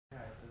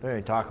Don't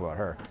even talk about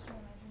her.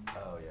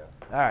 Oh, yeah.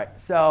 All right,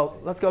 so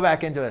let's go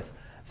back into this.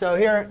 So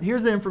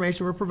here's the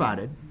information we're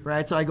provided,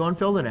 right? So I go and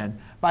fill it in.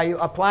 By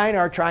applying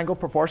our triangle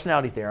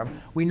proportionality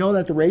theorem, we know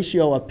that the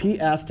ratio of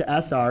PS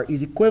to SR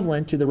is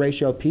equivalent to the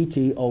ratio of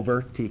PT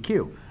over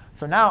TQ.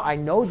 So now I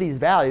know these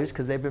values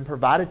because they've been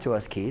provided to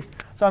us, Keith.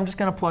 So I'm just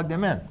going to plug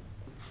them in.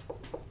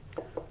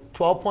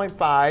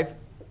 12.5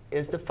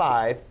 is to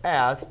 5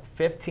 as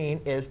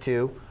 15 is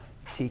to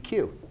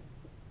TQ.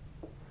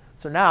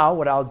 So now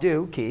what I'll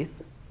do, Keith,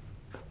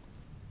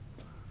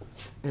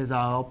 is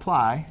I'll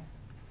apply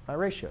my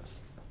ratios.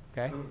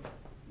 Okay?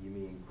 You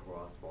mean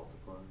cross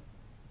multiply?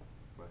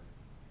 Right.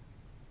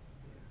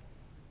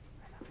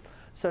 Yeah.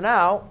 So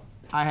now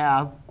I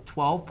have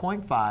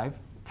 12.5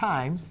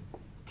 times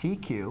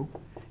TQ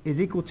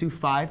is equal to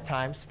 5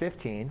 times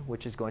 15,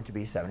 which is going to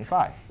be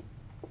 75.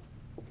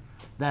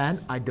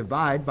 Then I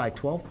divide by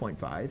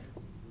 12.5.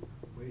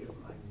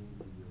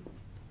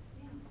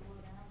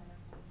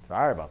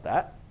 Sorry about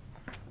that.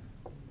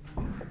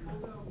 Do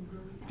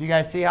you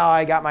guys see how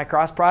I got my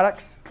cross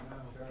products?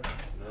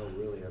 No,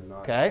 really, I'm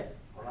not. OK.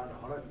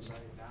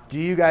 Do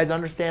you guys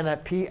understand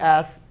that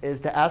PS is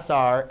to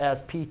SR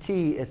as PT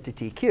is to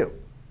TQ?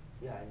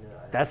 Yeah, I know.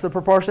 That's the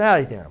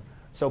proportionality theorem.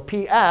 So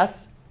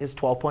PS is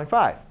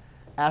 12.5.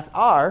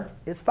 SR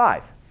is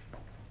 5.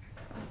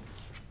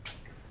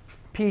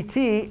 PT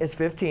is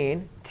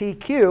 15.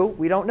 TQ,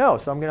 we don't know,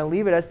 so I'm going to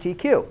leave it as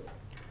TQ.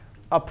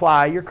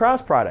 Apply your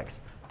cross products.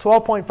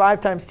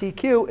 12.5 times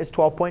TQ is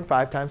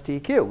 12.5 times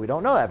TQ. We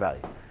don't know that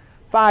value.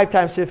 5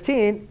 times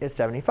 15 is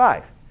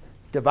 75.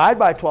 Divide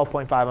by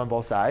 12.5 on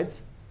both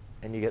sides,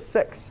 and you get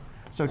 6.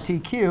 So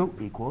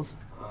TQ equals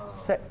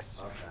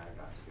 6. Okay,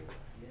 I got you.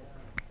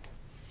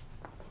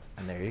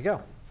 And there you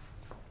go.